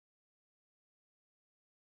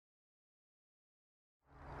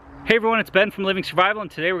Hey everyone, it's Ben from Living Survival, and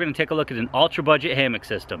today we're going to take a look at an ultra budget hammock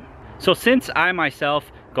system. So since I myself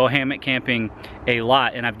go hammock camping a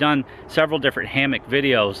lot, and I've done several different hammock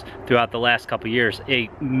videos throughout the last couple years, a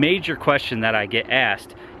major question that I get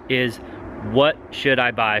asked is, what should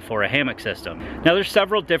I buy for a hammock system? Now there's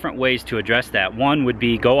several different ways to address that. One would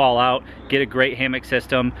be go all out, get a great hammock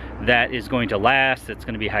system that is going to last, that's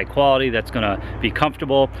going to be high quality, that's going to be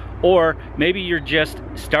comfortable. Or maybe you're just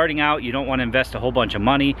starting out, you don't want to invest a whole bunch of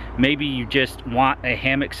money. Maybe you just want a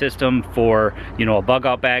hammock system for, you know, a bug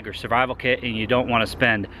out bag or survival kit, and you don't want to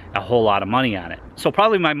spend a whole lot of money on it. So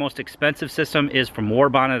probably my most expensive system is from War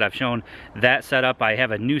Bonnet. I've shown that setup. I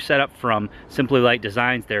have a new setup from Simply Light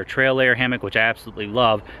Designs, their trail layer hammock, which I absolutely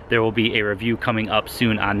love. There will be a review coming up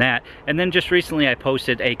soon on that. And then just recently I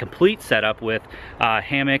posted a complete setup with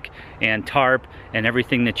hammock and tarp and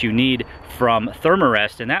everything that you need from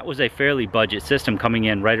Thermarest, and that was a fairly budget system, coming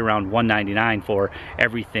in right around $199 for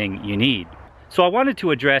everything you need. So I wanted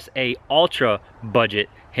to address a ultra budget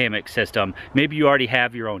hammock system. Maybe you already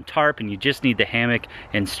have your own tarp and you just need the hammock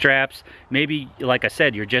and straps. Maybe, like I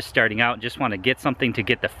said, you're just starting out and just want to get something to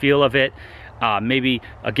get the feel of it. Maybe,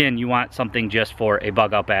 again, you want something just for a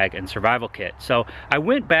bug out bag and survival kit. So I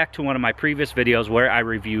went back to one of my previous videos where I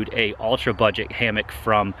reviewed a ultra budget hammock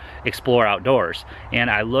from Explore Outdoors,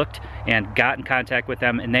 and I looked and got in contact with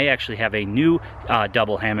them, and they actually have a new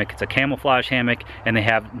double hammock. It's a camouflage hammock, and they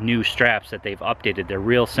have new straps that they've updated. They're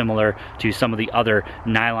real similar to some of the other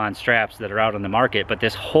nylon straps that are out on the market, but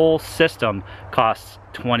this whole system costs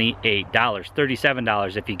 $28,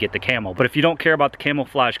 $37 if you get the camo. But if you don't care about the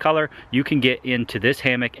camouflage color, you can get into this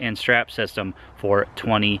hammock and strap system for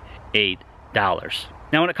 $28.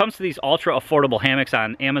 Now when it comes to these ultra affordable hammocks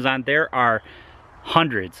on Amazon, there are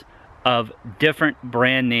hundreds of different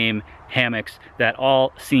brand name hammocks that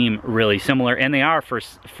all seem really similar, and they are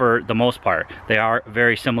for the most part. They are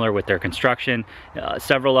very similar with their construction.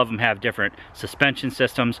 Several of them have different suspension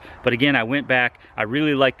systems, but again, I went back, I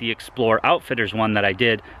really like the Explore Outfitters one that I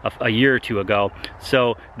did a year or two ago,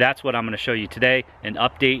 so that's what I'm going to show you today, an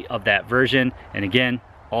update of that version, and again,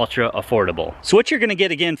 ultra affordable. So what you're going to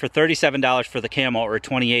get again for $37 for the camo or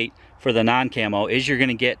 $28 for the non-camo is you're going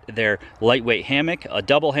to get their lightweight hammock, a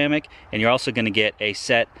double hammock, and you're also going to get a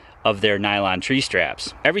set of their nylon tree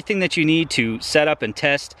straps. Everything that you need to set up and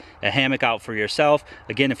test a hammock out for yourself.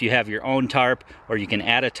 Again, if you have your own tarp, or you can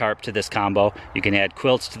add a tarp to this combo. You can add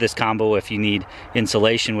quilts to this combo if you need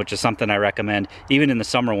insulation, which is something I recommend. Even in the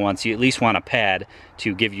summer months, you at least want a pad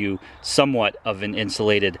to give you somewhat of an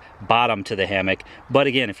insulated bottom to the hammock. But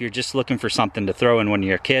again, if you're just looking for something to throw in one of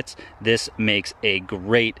your kits, this makes a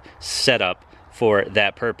great setup for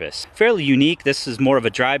that purpose. Fairly unique. This is more of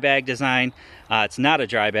a dry bag design. It's not a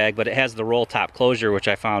dry bag, but it has the roll top closure, which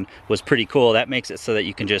I found was pretty cool. That makes it so that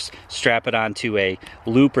you can just strap it onto a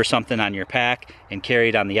loop or something on your pack and carry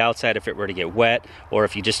it on the outside if it were to get wet, or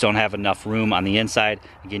if you just don't have enough room on the inside.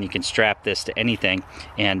 Again, you can strap this to anything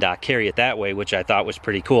and carry it that way, which I thought was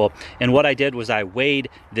pretty cool. And what I did was I weighed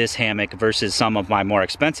this hammock versus some of my more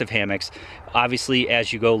expensive hammocks. Obviously,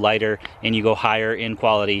 as you go lighter and you go higher in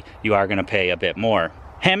quality, you are going to pay a bit more.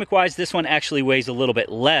 Hammock wise, this one actually weighs a little bit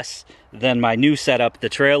less than my new setup, the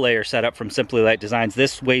trail layer setup from Simply Light Designs.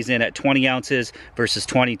 This weighs in at 20 ounces versus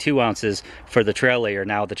 22 ounces for the trail layer.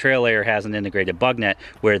 Now the trail layer has an integrated bug net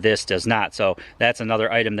where this does not, so that's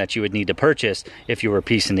another item that you would need to purchase if you were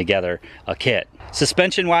piecing together a kit.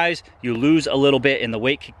 Suspension wise, you lose a little bit in the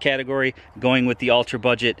weight category going with the ultra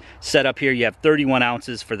budget setup here. You have 31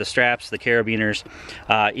 ounces for the straps, the carabiners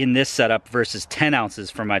in this setup versus 10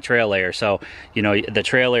 ounces for my trail layer. So, you know, the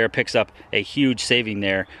trail layer picks up a huge saving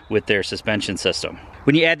there with their suspension system.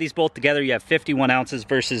 When you add these both together, you have 51 ounces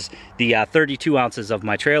versus the 32 ounces of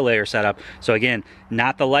my trail layer setup. So again,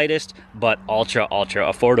 not the lightest, but ultra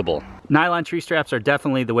affordable. Nylon tree straps are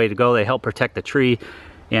definitely the way to go. They help protect the tree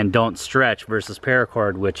and don't stretch, versus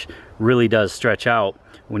paracord, which really does stretch out.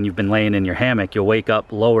 When you've been laying in your hammock, you'll wake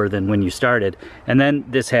up lower than when you started. And then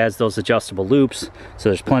this has those adjustable loops, so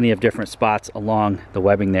there's plenty of different spots along the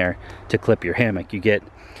webbing there to clip your hammock. You get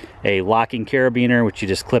a locking carabiner, which you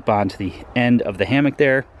just clip onto the end of the hammock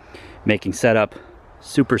there, making setup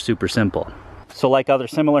super simple. So like other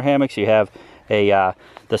similar hammocks, you have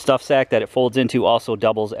the stuff sack that it folds into also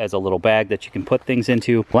doubles as a little bag that you can put things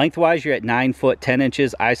into. Lengthwise, you're at 9 foot 10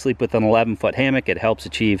 inches. I sleep with an 11-foot hammock. It helps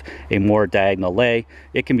achieve a more diagonal lay.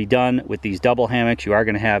 It can be done with these double hammocks. You are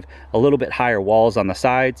going to have a little bit higher walls on the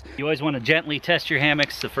sides. You always want to gently test your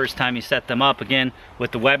hammocks the first time you set them up. Again,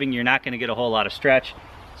 with the webbing, you're not going to get a whole lot of stretch,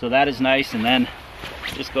 so that is nice. And then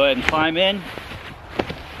just go ahead and climb in,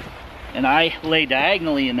 and I lay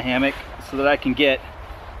diagonally in the hammock so that I can get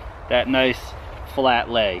that nice flat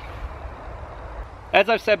lay. As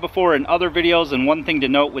I've said before in other videos, and one thing to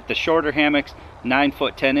note with the shorter hammocks, 9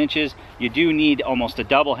 foot 10 inches, you do need almost a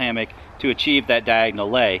double hammock to achieve that diagonal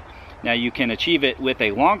lay. Now you can achieve it with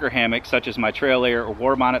a longer hammock, such as my trail layer or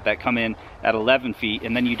war bonnet, that come in at 11 feet,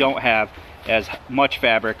 and then you don't have as much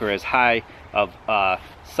fabric or as high of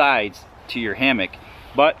sides to your hammock.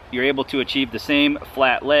 But you're able to achieve the same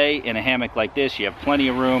flat lay in a hammock like this. You have plenty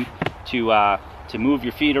of room to move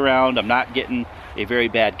your feet around. I'm not getting a very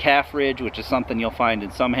bad calf ridge, which is something you'll find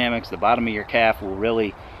in some hammocks. The bottom of your calf will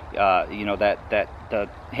really, you know, the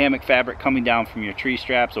hammock fabric coming down from your tree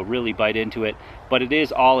straps will really bite into it. But it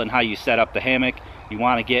is all in how you set up the hammock. You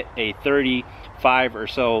want to get a 35 or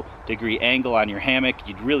so degree angle on your hammock.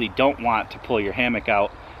 You really don't want to pull your hammock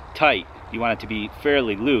out tight. You want it to be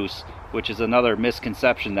fairly loose, which is another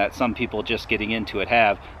misconception that some people just getting into it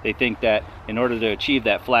have. They think that in order to achieve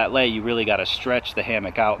that flat lay, you really got to stretch the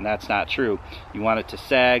hammock out, and that's not true. You want it to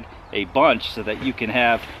sag a bunch so that you can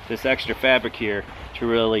have this extra fabric here to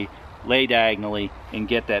really lay diagonally and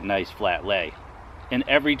get that nice flat lay. And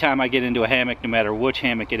every time I get into a hammock, no matter which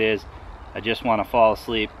hammock it is, I just want to fall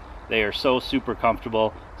asleep. They are so super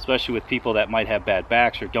comfortable, especially with people that might have bad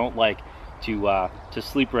backs or don't like to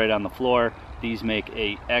sleep right on the floor. These make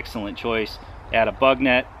a excellent choice. Add a bug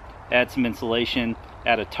net, add some insulation,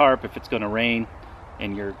 add a tarp if it's going to rain,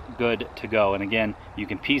 and you're good to go. And again, you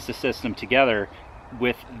can piece the system together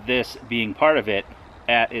with this being part of it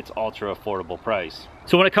at its ultra affordable price.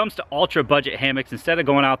 So when it comes to ultra budget hammocks, instead of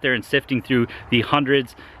going out there and sifting through the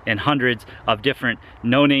hundreds and hundreds of different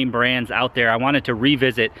no-name brands out there, I wanted to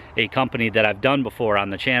revisit a company that I've done before on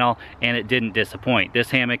the channel, and it didn't disappoint. This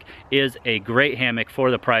hammock is a great hammock for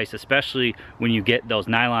the price, especially when you get those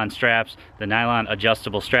nylon straps, the nylon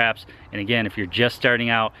adjustable straps. And again, if you're just starting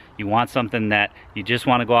out, you want something that you just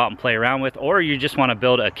want to go out and play around with, or you just want to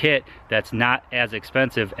build a kit that's not as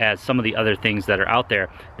expensive as some of the other things that are out there,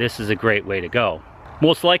 this is a great way to go.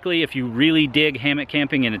 Most likely, if you really dig hammock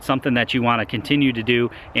camping and it's something that you want to continue to do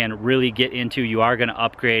and really get into, you are going to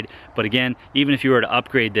upgrade. But again, even if you were to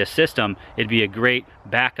upgrade this system, it'd be a great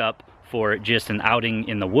backup for just an outing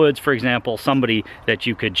in the woods, for example, somebody that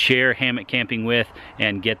you could share hammock camping with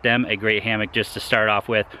and get them a great hammock just to start off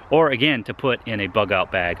with, or again, to put in a bug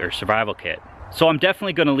out bag or survival kit. So I'm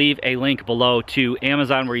definitely going to leave a link below to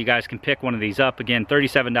Amazon where you guys can pick one of these up. Again,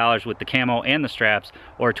 $37 with the camo and the straps,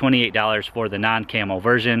 or $28 for the non-camo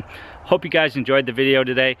version. Hope you guys enjoyed the video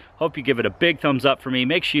today. Hope you give it a big thumbs up for me.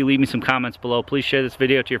 Make sure you leave me some comments below. Please share this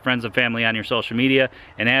video to your friends and family on your social media.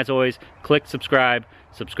 And as always, click subscribe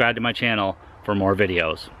to my channel for more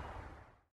videos.